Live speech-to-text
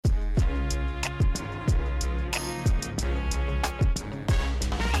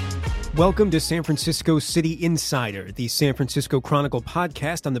Welcome to San Francisco City Insider, the San Francisco Chronicle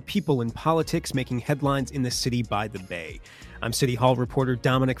podcast on the people and politics making headlines in the city by the Bay. I'm City Hall reporter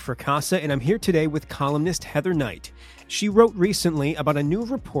Dominic Fracassa, and I'm here today with columnist Heather Knight. She wrote recently about a new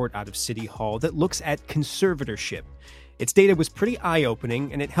report out of City Hall that looks at conservatorship. Its data was pretty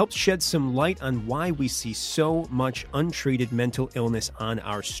eye-opening, and it helps shed some light on why we see so much untreated mental illness on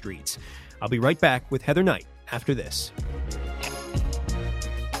our streets. I'll be right back with Heather Knight after this.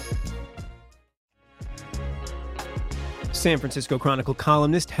 San Francisco Chronicle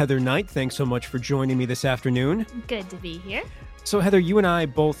columnist Heather Knight, thanks so much for joining me this afternoon. Good to be here. So Heather, you and I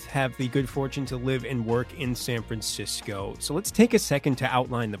both have the good fortune to live and work in San Francisco. So let's take a second to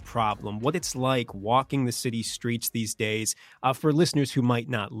outline the problem, what it's like walking the city streets these days for listeners who might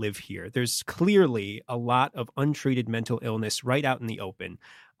not live here. There's clearly a lot of untreated mental illness right out in the open.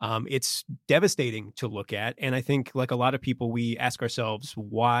 It's devastating to look at. And I think, like a lot of people, we ask ourselves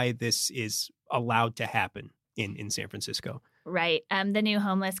why this is allowed to happen in San Francisco. Right. The new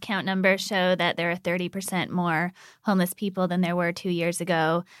homeless count numbers show that there are 30% more homeless people than there were 2 years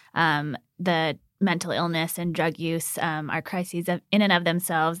ago. The mental illness and drug use are crises in and of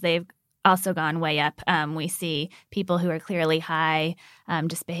themselves. They've also gone way up. We see people who are clearly high,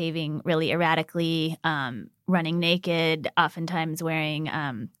 just behaving really erratically, running naked, oftentimes wearing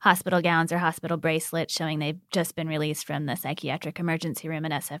hospital gowns or hospital bracelets showing they've just been released from the psychiatric emergency room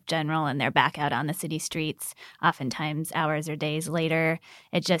at SF General and they're back out on the city streets, oftentimes hours or days later.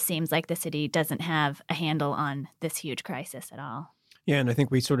 It just seems like the city doesn't have a handle on this huge crisis at all. Yeah, and I think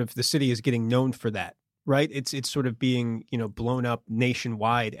the city is getting known for that. Right. It's sort of being, blown up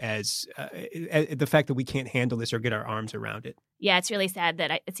nationwide as the fact that we can't handle this or get our arms around it. Yeah, it's really sad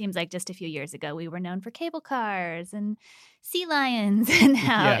that it seems like just a few years ago we were known for cable cars and sea lions. And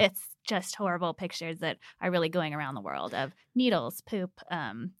now It's just horrible pictures that are really going around the world of needles, poop,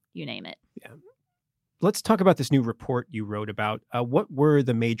 you name it. Yeah. Let's talk about this new report you wrote about. What were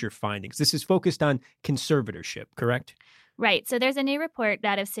the major findings? This is focused on conservatorship, correct? Right. So there's a new report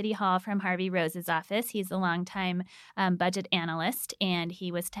out of City Hall from Harvey Rose's office. He's a longtime budget analyst, and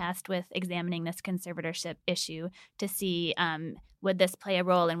he was tasked with examining this conservatorship issue to see would this play a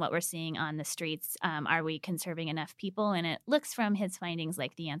role in what we're seeing on the streets? Are we conserving enough people? And it looks from his findings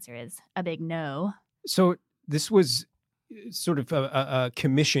like the answer is a big no. So this was sort of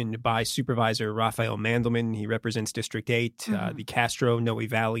commissioned by Supervisor Raphael Mandelman. He represents District 8, the Castro, Noe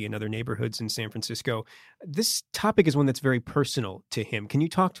Valley, and other neighborhoods in San Francisco. This topic is one that's very personal to him. Can you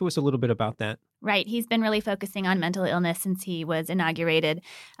talk to us a little bit about that? Right. He's been really focusing on mental illness since he was inaugurated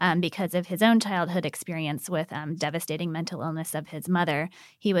because of his own childhood experience with devastating mental illness of his mother.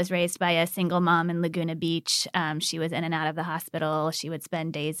 He was raised by a single mom in Laguna Beach. She was in and out of the hospital. She would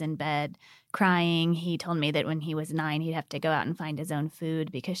spend days in bed crying. He told me that when he was 9, he'd have to go out and find his own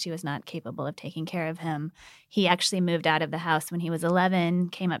food because she was not capable of taking care of him. He actually moved out of the house when he was 11,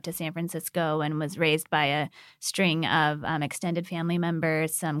 came up to San Francisco, and was raised by a string of extended family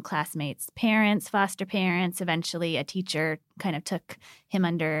members, some classmates' parents, foster parents. Eventually, a teacher kind of took him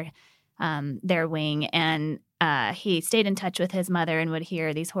under their wing, and he stayed in touch with his mother and would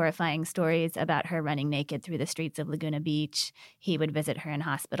hear these horrifying stories about her running naked through the streets of Laguna Beach. He would visit her in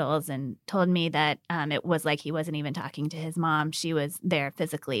hospitals and told me that it was like he wasn't even talking to his mom. She was there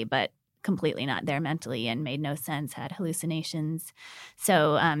physically, but completely not there mentally and made no sense, had hallucinations.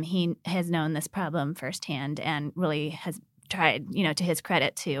 So he has known this problem firsthand and really has tried, to his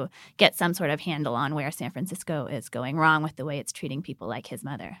credit, to get some sort of handle on where San Francisco is going wrong with the way it's treating people like his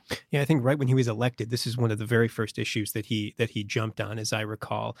mother. Yeah, I think right when he was elected, this is one of the very first issues that he jumped on, as I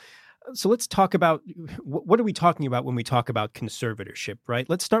recall. So let's talk about, what are we talking about when we talk about conservatorship, right?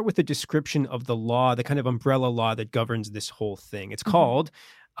 Let's start with the description of the law, the kind of umbrella law that governs this whole thing. It's called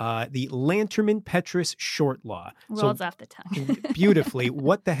the Lanterman-Petrus Short Law. Rolls off the tongue. Beautifully.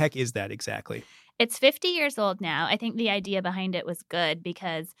 What the heck is that exactly? It's 50 years old now. I think the idea behind it was good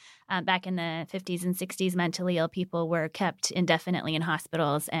because back in the 50s and 60s, mentally ill people were kept indefinitely in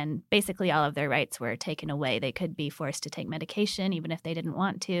hospitals and basically all of their rights were taken away. They could be forced to take medication even if they didn't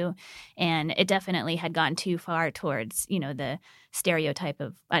want to. And it definitely had gone too far towards, the stereotype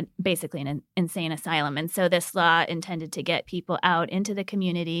of basically an insane asylum. And so this law intended to get people out into the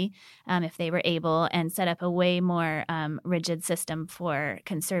community if they were able and set up a way more rigid system for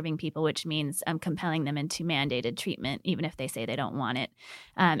conserving people, which means compelling them into mandated treatment, even if they say they don't want it.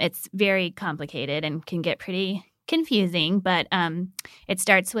 It's very complicated and can get pretty confusing, but it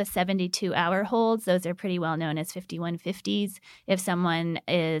starts with 72-hour holds. Those are pretty well known as 5150s. If someone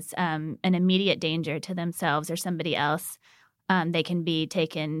is an immediate danger to themselves or somebody else, they can be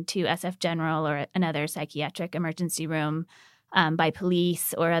taken to SF General or another psychiatric emergency room by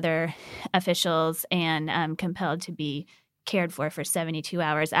police or other officials and compelled to be cared for 72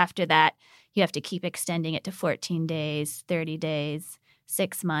 hours. After that, you have to keep extending it to 14 days, 30 days,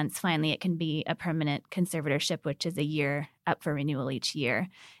 6 months. Finally, it can be a permanent conservatorship, which is a year up for renewal each year.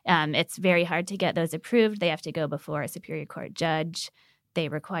 It's very hard to get those approved. They have to go before a Superior Court judge. They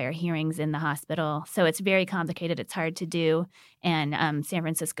require hearings in the hospital. So it's very complicated. It's hard to do. And San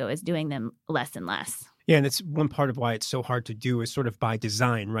Francisco is doing them less and less. Yeah, and it's one part of why it's so hard to do is sort of by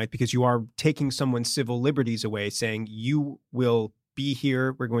design, right? Because you are taking someone's civil liberties away, saying you will be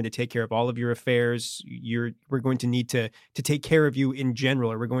here. We're going to take care of all of your affairs. We're going to need to take care of you in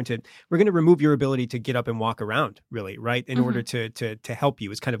general, or we're going to remove your ability to get up and walk around, really, right? In order to help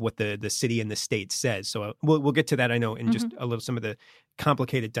you is kind of what the city and the state says. So we'll get to that, I know, in just a little, some of the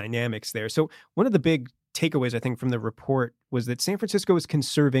complicated dynamics there. So one of the big takeaways, I think, from the report was that San Francisco is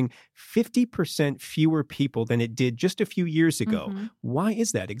conserving 50% fewer people than it did just a few years ago. Why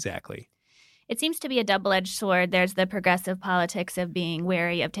is that exactly? It seems to be a double-edged sword. There's the progressive politics of being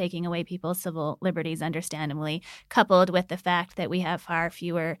wary of taking away people's civil liberties, understandably, coupled with the fact that we have far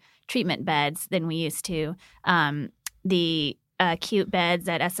fewer treatment beds than we used to. The acute beds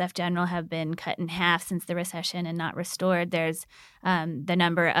at SF General have been cut in half since the recession and not restored. There's the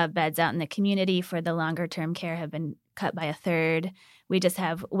number of beds out in the community for the longer-term care have been cut by a third. We just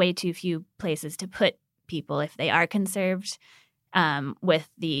have way too few places to put people if they are conserved. With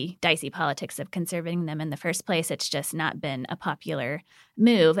the dicey politics of conserving them in the first place, it's just not been a popular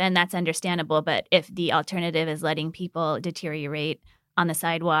move, and that's understandable. But if the alternative is letting people deteriorate on the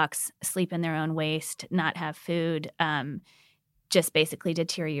sidewalks, sleep in their own waste, not have food, just basically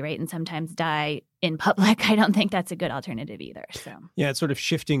deteriorate and sometimes die in public, I don't think that's a good alternative either. So yeah, it's sort of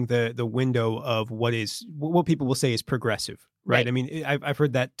shifting the window of what people will say is progressive, right? I mean, I've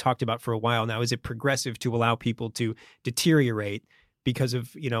heard that talked about for a while now. Is it progressive to allow people to deteriorate because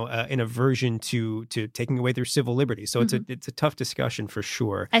of an aversion to taking away their civil liberties? So it's a tough discussion for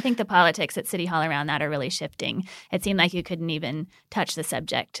sure. I think the politics at City Hall around that are really shifting. It seemed like you couldn't even touch the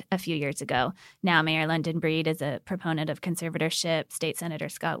subject a few years ago. Now Mayor London Breed is a proponent of conservatorship. State Senator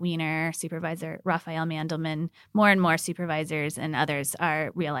Scott Wiener, Supervisor Raphael Mandelman, more and more supervisors and others are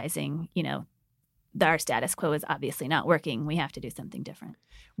realizing, our status quo is obviously not working. We have to do something different.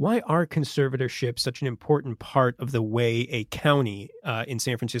 Why are conservatorships such an important part of the way a county, in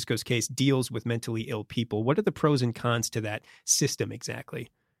San Francisco's case, deals with mentally ill people? What are the pros and cons to that system exactly?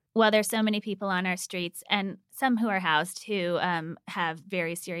 Well, there's so many people on our streets and some who are housed who have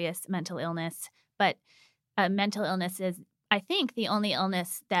very serious mental illness. But mental illness is, I think, the only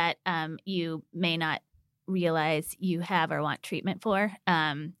illness that you may not realize you have or want treatment for.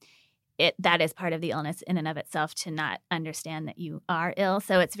 That is part of the illness in and of itself, to not understand that you are ill.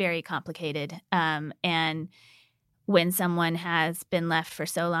 So it's very complicated. And when someone has been left for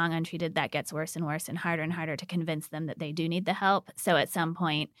so long untreated, that gets worse and worse and harder to convince them that they do need the help. So at some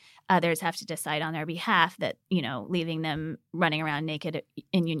point, others have to decide on their behalf that, leaving them running around naked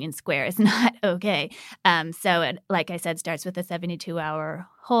in Union Square is not okay. So it, like I said, starts with a 72-hour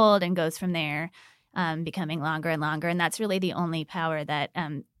hold and goes from there, becoming longer and longer. And that's really the only power that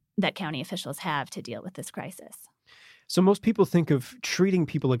county officials have to deal with this crisis. So most people think of treating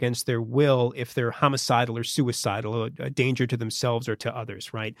people against their will if they're homicidal or suicidal, a danger to themselves or to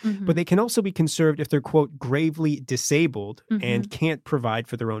others, right? But they can also be conserved if they're, quote, gravely disabled and can't provide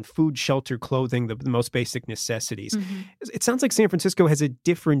for their own food, shelter, clothing, the most basic necessities. It sounds like San Francisco has a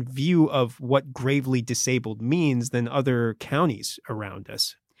different view of what gravely disabled means than other counties around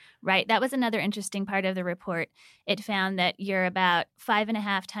us. Right. That was another interesting part of the report. It found that you're about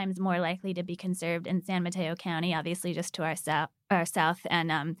 5.5 times more likely to be conserved in San Mateo County, obviously just to our south,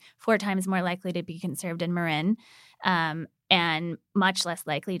 and 4 times more likely to be conserved in Marin, and much less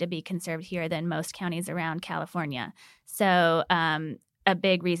likely to be conserved here than most counties around California. So a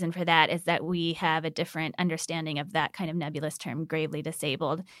big reason for that is that we have a different understanding of that kind of nebulous term, gravely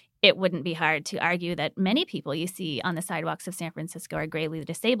disabled. It wouldn't be hard to argue that many people you see on the sidewalks of San Francisco are gravely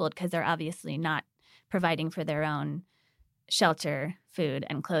disabled because they're obviously not providing for their own shelter, food,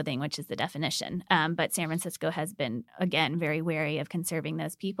 and clothing, which is the definition. But San Francisco has been, again, very wary of conserving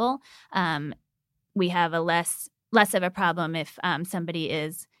those people. We have a less of a problem if somebody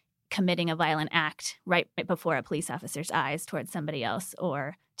is committing a violent act right before a police officer's eyes towards somebody else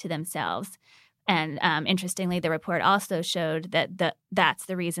or to themselves. And interestingly, the report also showed that that's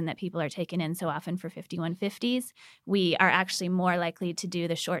the reason that people are taken in so often for 5150s. We are actually more likely to do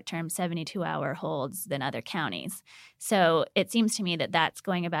the short-term 72-hour holds than other counties. So it seems to me that that's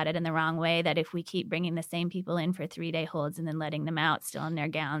going about it in the wrong way, that if we keep bringing the same people in for 3-day holds and then letting them out still in their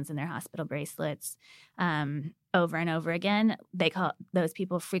gowns and their hospital bracelets, over and over again. They call those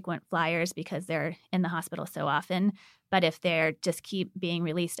people frequent flyers because they're in the hospital so often. But if they're just keep being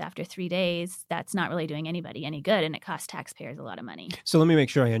released after 3 days, that's not really doing anybody any good, and it costs taxpayers a lot of money. So let me make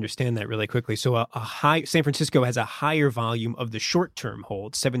sure I understand that really quickly. So San Francisco has a higher volume of the short-term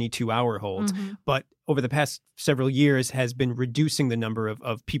holds, 72-hour holds, but over the past several years has been reducing the number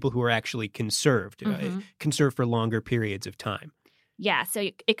of people who are actually conserved for longer periods of time. Yeah, so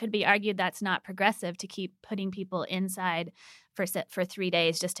it could be argued that's not progressive to keep putting people inside for 3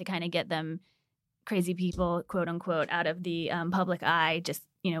 days just to kind of get them, crazy people, quote unquote, out of the public eye, just,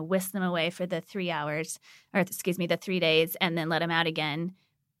 whisk them away for the 3 hours, or the 3 days, and then let them out again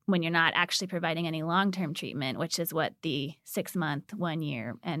when you're not actually providing any long-term treatment, which is what the 6-month, 1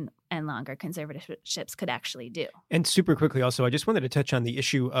 year, and longer conservatorships could actually do. And super quickly also, I just wanted to touch on the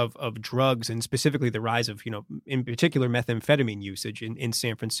issue of drugs, and specifically the rise of, in particular methamphetamine usage in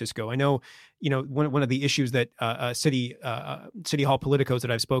San Francisco. I know, one of the issues that City Hall politicos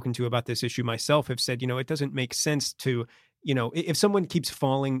that I've spoken to about this issue myself have said, it doesn't make sense to, if someone keeps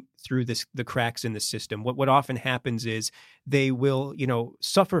falling through the cracks in the system, what often happens is they will,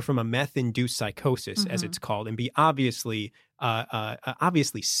 suffer from a meth-induced psychosis, as it's called, and be obviously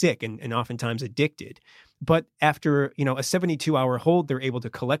sick and oftentimes addicted. But after, a 72-hour hold, they're able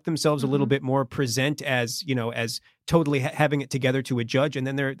to collect themselves a little bit more, present as, as totally having it together to a judge. And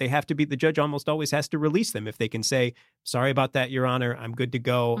then the judge almost always has to release them if they can say, sorry about that, Your Honor, I'm good to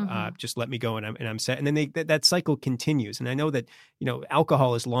go. Just let me go and I'm set. And then that cycle continues. And I know that,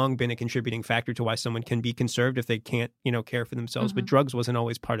 alcohol has long been a contributing factor to why someone can be conserved if they can't, care for themselves. But drugs wasn't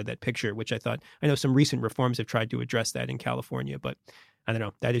always part of that picture, which I know some recent reforms have tried to address that in California. But I don't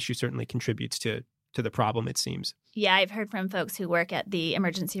know, that issue certainly contributes to the problem, it seems. Yeah, I've heard from folks who work at the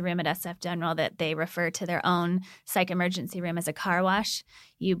emergency room at SF General that they refer to their own psych emergency room as a car wash.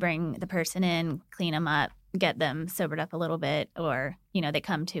 You bring the person in, clean them up, get them sobered up a little bit, or, they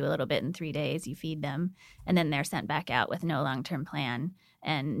come to a little bit in 3 days, you feed them, and then they're sent back out with no long-term plan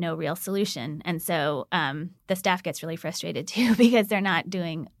and no real solution. And so the staff gets really frustrated too because they're not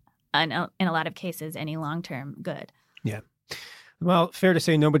doing, in a lot of cases, any long-term good. Yeah. Well, fair to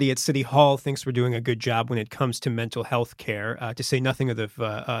say nobody at City Hall thinks we're doing a good job when it comes to mental health care, to say nothing of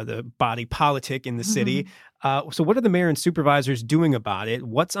the body politic in the city. So what are the mayor and supervisors doing about it?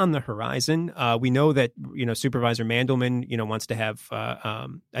 What's on the horizon? We know that, Supervisor Mandelman, wants to have,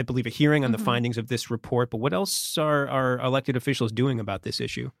 I believe, a hearing on the findings of this report. But what else are elected officials doing about this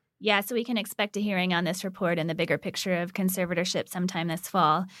issue? Yeah, so we can expect a hearing on this report and the bigger picture of conservatorship sometime this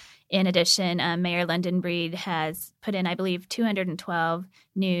fall. In addition, Mayor London Breed has put in, I believe, 212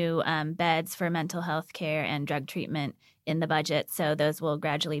 new beds for mental health care and drug treatment in the budget. So those will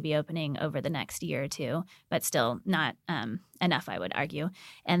gradually be opening over the next year or two, but still not enough, I would argue.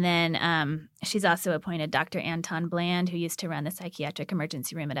 And then she's also appointed Dr. Anton Bland, who used to run the psychiatric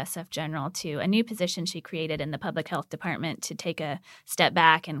emergency room at SF General, to a new position she created in the public health department to take a step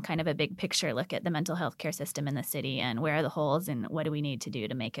back and kind of a big picture look at the mental health care system in the city and where are the holes and what do we need to do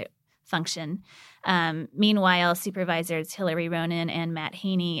to make it function. Meanwhile, Supervisors Hillary Ronan and Matt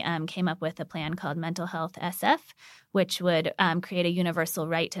Haney came up with a plan called Mental Health SF, which would create a universal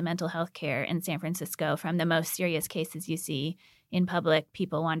right to mental health care in San Francisco, from the most serious cases you see in public,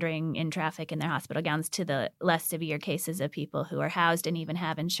 people wandering in traffic in their hospital gowns, to the less severe cases of people who are housed and even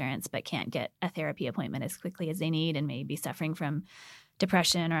have insurance but can't get a therapy appointment as quickly as they need and may be suffering from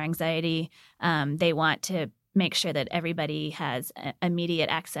depression or anxiety. They want to make sure that everybody has immediate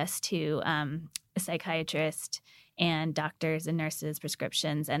access to a psychiatrist and doctors and nurses'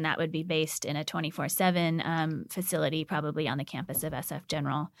 prescriptions, and that would be based in a 24/7 facility, probably on the campus of SF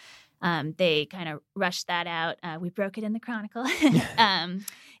General. They kind of rushed that out. We broke it in the Chronicle,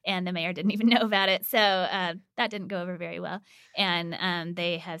 and the mayor didn't even know about it. So that didn't go over very well. And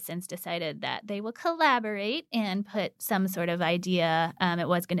they have since decided that they will collaborate and put some sort of idea. It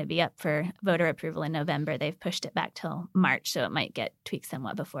was going to be up for voter approval in November. They've pushed it back till March, so it might get tweaked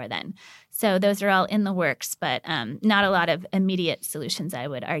somewhat before then. So those are all in the works, but not a lot of immediate solutions, I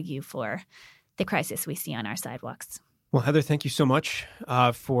would argue, for the crisis we see on our sidewalks. Well, Heather, thank you so much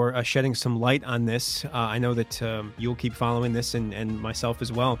for shedding some light on this. I know that you'll keep following this and myself as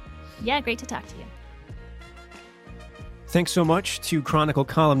well. Yeah, great to talk to you. Thanks so much to Chronicle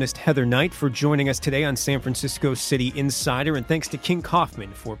columnist Heather Knight for joining us today on San Francisco City Insider, and thanks to King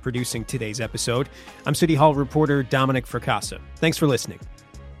Kaufman for producing today's episode. I'm City Hall reporter Dominic Fracassa. Thanks for listening.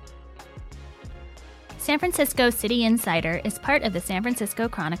 San Francisco City Insider is part of the San Francisco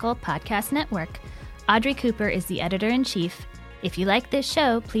Chronicle podcast network. Audrey Cooper is the editor-in-chief. If you like this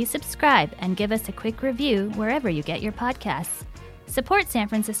show, please subscribe and give us a quick review wherever you get your podcasts. Support San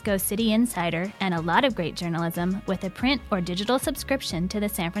Francisco City Insider and a lot of great journalism with a print or digital subscription to the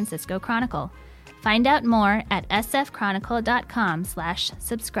San Francisco Chronicle. Find out more at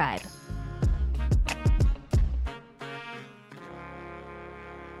sfchronicle.com/subscribe.